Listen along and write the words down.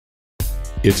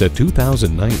It's a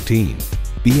 2019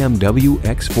 BMW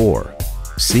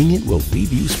X4. Seeing it will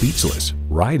leave you speechless.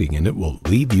 Riding in it will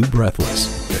leave you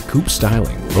breathless. The coupe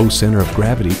styling, low center of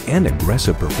gravity, and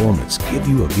aggressive performance give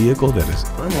you a vehicle that is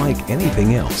unlike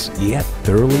anything else, yet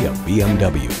thoroughly a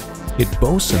BMW. It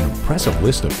boasts an impressive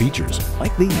list of features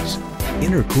like these: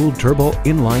 intercooled turbo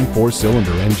inline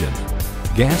 4-cylinder engine,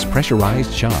 gas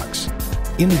pressurized shocks,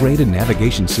 integrated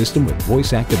navigation system with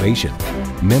voice activation,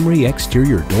 memory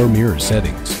exterior door mirror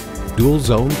settings, dual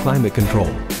zone climate control,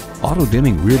 auto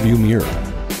dimming rear view mirror,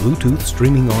 Bluetooth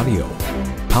streaming audio,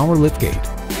 power liftgate,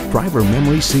 driver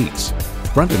memory seats,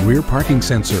 front and rear parking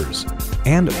sensors,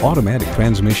 and automatic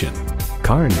transmission.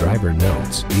 Car and Driver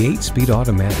notes the 8-speed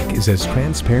automatic is as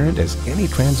transparent as any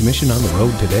transmission on the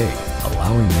road today,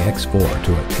 allowing the X4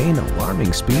 to attain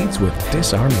alarming speeds with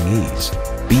disarming ease.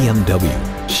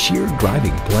 BMW, sheer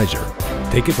driving pleasure.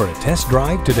 Take it for a test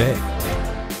drive today.